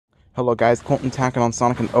Hello guys, Colton Tacken on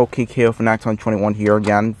Sonic and OKKO for Knack 2021 here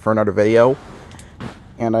again for another video.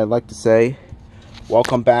 And I'd like to say,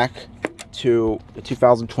 welcome back to the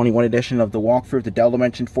 2021 edition of the walkthrough of the Dell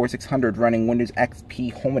Dimension 4600 running Windows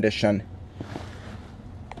XP Home Edition.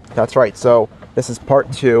 That's right, so this is part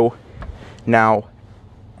 2. Now,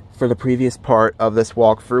 for the previous part of this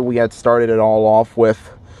walkthrough, we had started it all off with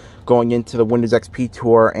going into the Windows XP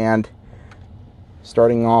tour and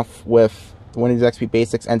starting off with the Windows XP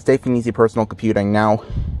Basics and Safe and Easy Personal Computing. Now,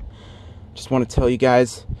 just want to tell you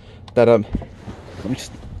guys that, let me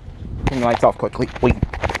just turn the lights off quickly. Wait,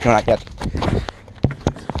 no, not yet.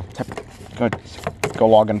 Go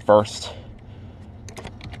log in first.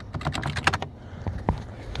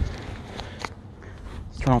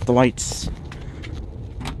 Let's turn off the lights.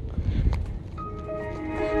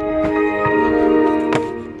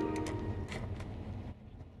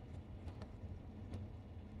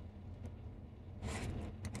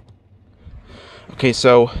 Okay,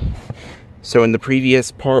 so in the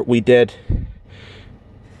previous part we did,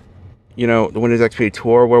 the Windows XP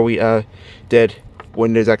tour where we did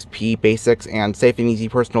Windows XP Basics and Safe and Easy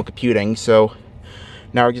Personal Computing. So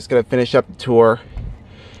now we're just going to finish up the tour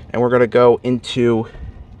and we're going to go into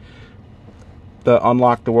the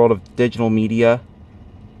Unlock the World of Digital Media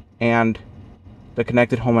and the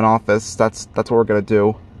Connected Home and Office. That's what we're going to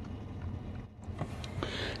do.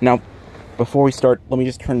 Now, before we start, let me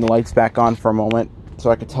just turn the lights back on for a moment so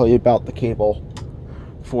I can tell you about the cable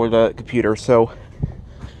for the computer. So,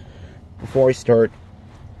 before I start,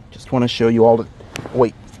 just want to show you all the...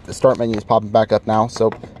 Wait, the start menu is popping back up now, so,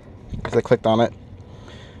 because I clicked on it.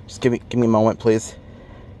 Just give me a moment, please.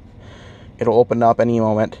 It'll open up any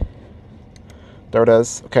moment. There it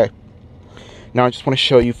is. Okay. Now, I just want to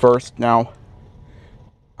show you first. Now,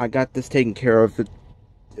 I got this taken care of.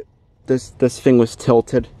 This thing was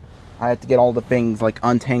tilted. I had to get all the things like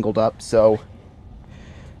untangled up, so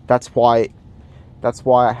that's why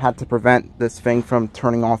I had to prevent this thing from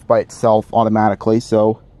turning off by itself automatically.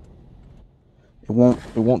 So it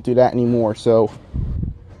won't do that anymore. So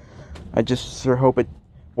I just sort of hope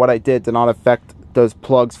what I did not affect those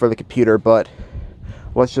plugs for the computer, but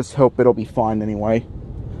let's just hope it'll be fine anyway.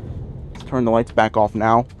 Let's turn the lights back off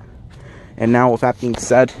now. And now, with that being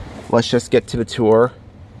said, let's just get to the tour.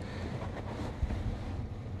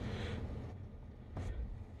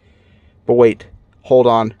 But wait, hold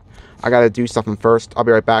on. I gotta do something first. I'll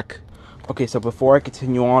be right back. Okay, so before I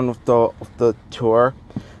continue on with the tour,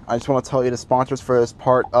 I just want to tell you the sponsors for this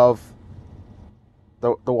part of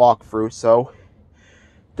the walkthrough. So,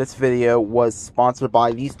 this video was sponsored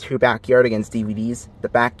by these two Backyardigans DVDs, the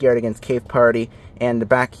Backyardigans Cave Party and the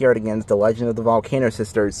Backyardigans The Legend of the Volcano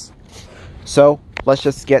Sisters. So, let's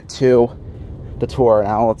just get to the tour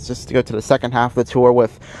now. Let's just go to the second half of the tour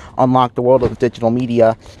with Unlock the World of Digital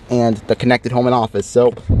Media and the Connected Home and Office.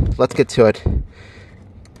 So let's get to it.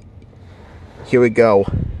 Here we go.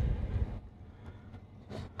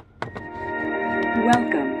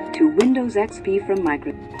 Welcome to Windows XP from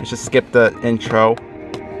Microsoft. Let's just skip the intro.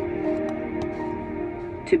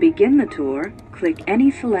 To begin the tour, click any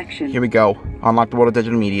selection. Here we go. Unlock the World of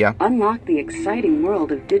Digital Media. Unlock the exciting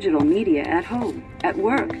world of digital media at home, at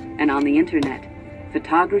work, and on the internet.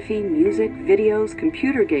 Photography, music, videos,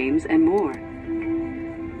 computer games, and more.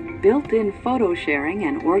 Built-in photo sharing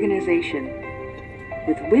and organization.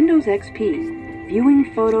 With Windows XP,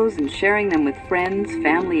 viewing photos and sharing them with friends,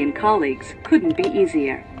 family, and colleagues couldn't be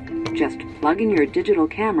easier. Just plug in your digital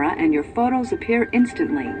camera and your photos appear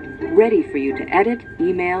instantly, ready for you to edit,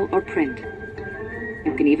 email, or print.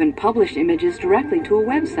 You can even publish images directly to a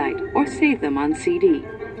website or save them on CD.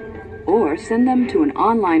 Or send them to an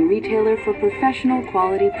online retailer for professional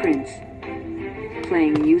quality prints.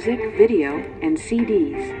 Playing music, video, and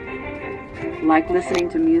CDs. Like listening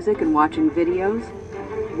to music and watching videos?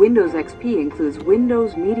 Windows XP includes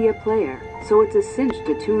Windows Media Player, so it's a cinch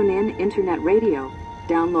to tune in internet radio,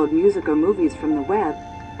 download music or movies from the web,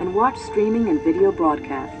 and watch streaming and video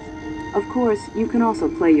broadcasts. Of course, you can also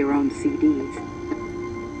play your own CDs.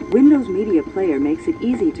 Windows Media Player makes it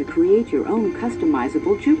easy to create your own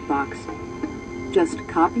customizable jukebox. Just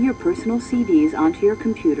copy your personal CDs onto your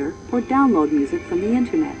computer or download music from the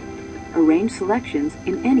internet. Arrange selections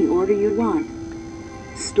in any order you want.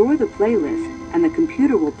 Store the playlist and the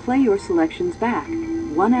computer will play your selections back,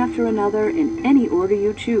 one after another in any order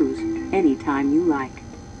you choose, anytime you like.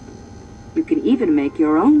 You can even make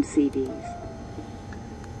your own CDs.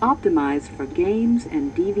 Optimized for games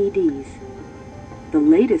and DVDs. The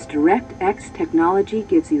latest DirectX technology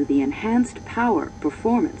gives you the enhanced power,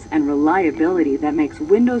 performance, and reliability that makes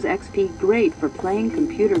Windows XP great for playing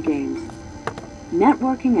computer games.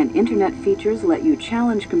 Networking and internet features let you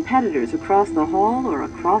challenge competitors across the hall or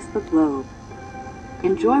across the globe.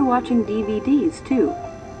 Enjoy watching DVDs, too.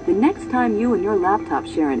 The next time you and your laptop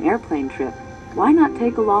share an airplane trip, why not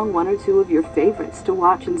take along one or two of your favorites to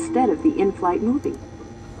watch instead of the in-flight movie?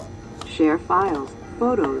 Share files,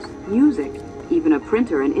 photos, music, even a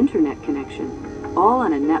printer and internet connection, all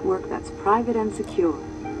on a network that's private and secure.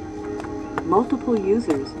 Multiple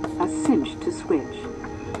users, a cinch to switch.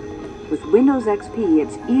 With Windows XP,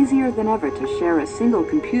 it's easier than ever to share a single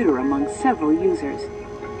computer among several users.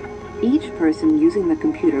 Each person using the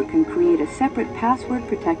computer can create a separate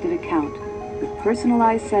password-protected account with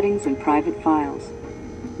personalized settings and private files.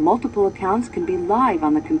 Multiple accounts can be live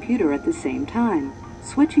on the computer at the same time.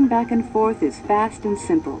 Switching back and forth is fast and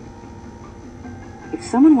simple. If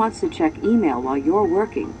someone wants to check email while you're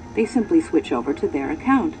working, they simply switch over to their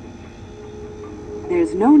account.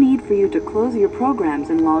 There's no need for you to close your programs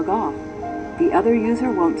and log off. The other user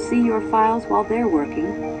won't see your files while they're working,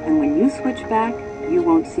 and when you switch back, you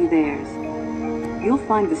won't see theirs. You'll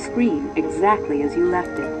find the screen exactly as you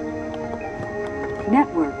left it.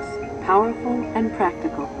 Networks, powerful and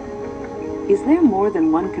practical. Is there more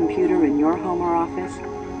than one computer in your home or office?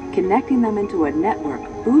 Connecting them into a network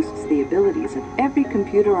boosts the abilities of every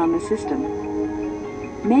computer on the system.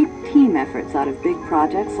 Make team efforts out of big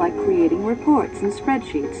projects like creating reports and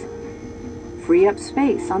spreadsheets. Free up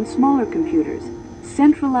space on smaller computers.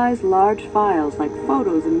 Centralize large files like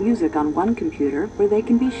photos and music on one computer where they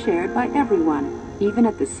can be shared by everyone, even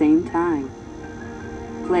at the same time.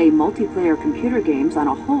 Play multiplayer computer games on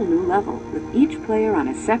a whole new level, with each player on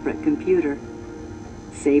a separate computer.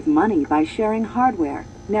 Save money by sharing hardware.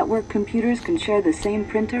 Network computers can share the same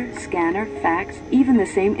printer, scanner, fax, even the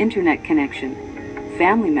same internet connection.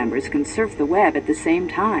 Family members can surf the web at the same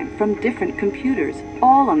time from different computers,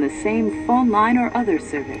 all on the same phone line or other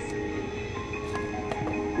service.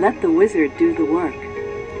 Let the wizard do the work.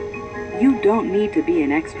 You don't need to be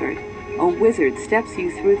an expert. A wizard steps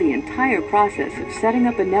you through the entire process of setting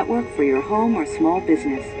up a network for your home or small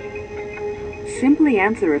business. Simply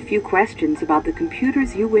answer a few questions about the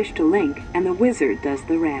computers you wish to link, and the wizard does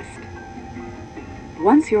the rest.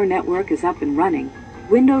 Once your network is up and running,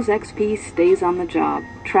 Windows XP stays on the job,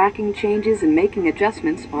 tracking changes and making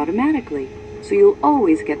adjustments automatically, so you'll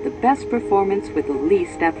always get the best performance with the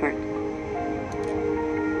least effort.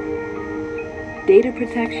 Data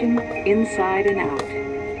protection inside and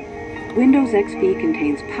out. Windows XP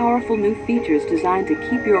contains powerful new features designed to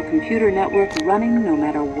keep your computer network running no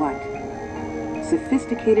matter what.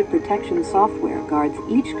 Sophisticated protection software guards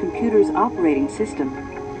each computer's operating system.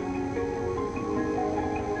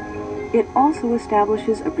 It also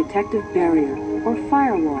establishes a protective barrier, or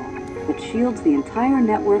firewall, that shields the entire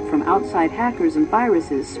network from outside hackers and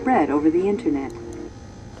viruses spread over the internet.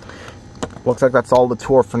 Looks like that's all the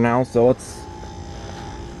tour for now, so let's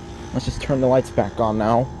just turn the lights back on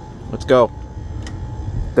now. Let's go.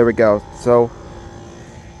 There we go. So,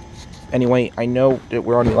 anyway, I know that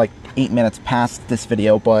we're already like 8 minutes past this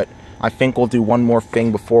video, but I think we'll do one more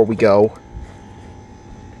thing before we go.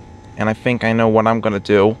 And I think I know what I'm gonna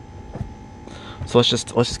do. So let's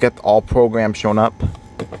just get all programs shown up,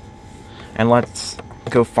 and let's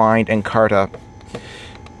go find Encarta.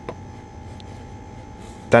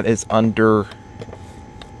 That is under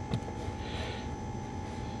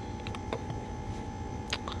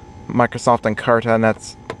Microsoft Encarta, and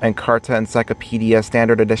that's Encarta Encyclopedia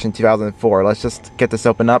Standard Edition 2004. Let's just get this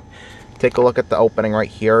open up. Take a look at the opening right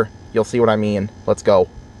here. You'll see what I mean. Let's go.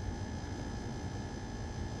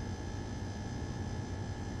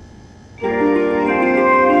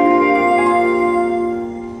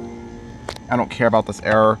 I don't care about this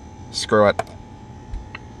error. Screw it.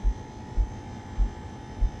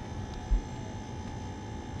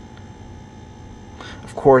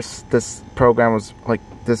 Of course, this program was like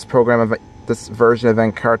this version of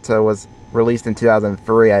Encarta was released in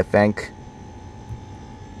 2003, I think.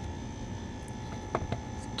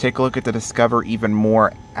 Take a look at the Discover Even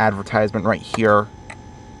More advertisement right here.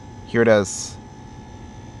 Here it is.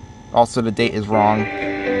 Also, the date is wrong.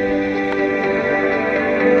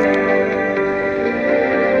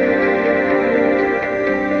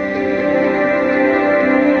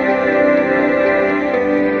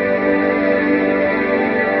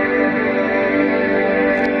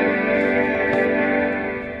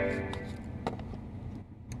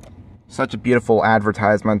 Such a beautiful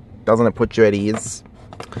advertisement. Doesn't it put you at ease?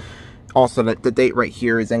 Also, the date right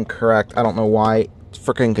here is incorrect. I don't know why.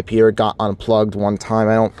 Freaking computer got unplugged one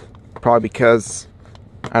time. Probably because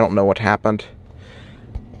I don't know what happened.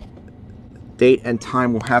 Date and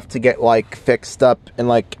time will have to get like fixed up in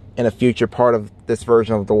a future part of this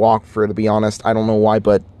version of the walkthrough, to be honest. I don't know why,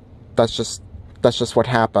 but that's just what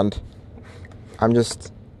happened. I'm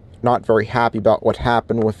just not very happy about what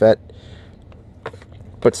happened with it.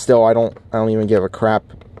 But still, I don't even give a crap.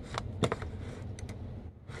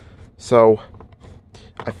 So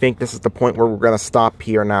I think this is the point where we're gonna stop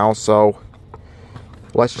here now. So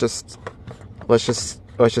let's just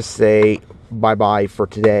say bye-bye for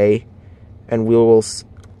today, and we will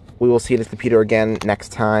see this computer again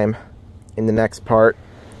next time in the next part.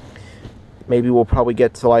 Maybe we'll probably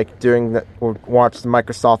get to like we'll watch the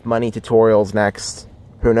Microsoft Money tutorials next.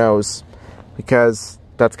 Who knows? Because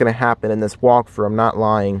that's gonna happen in this walkthrough. I'm not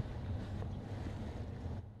lying.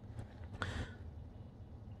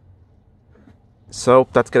 So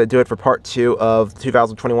that's going to do it for part 2 of the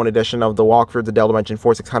 2021 edition of the walkthrough of the Dell Dimension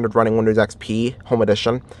 4600 running Windows XP Home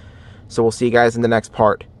Edition. So we'll see you guys in the next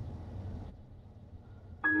part.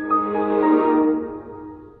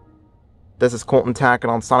 This is Colton Tackett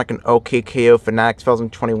on Sonic and OKKO Fanatics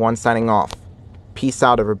 2021 signing off. Peace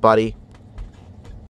out, everybody.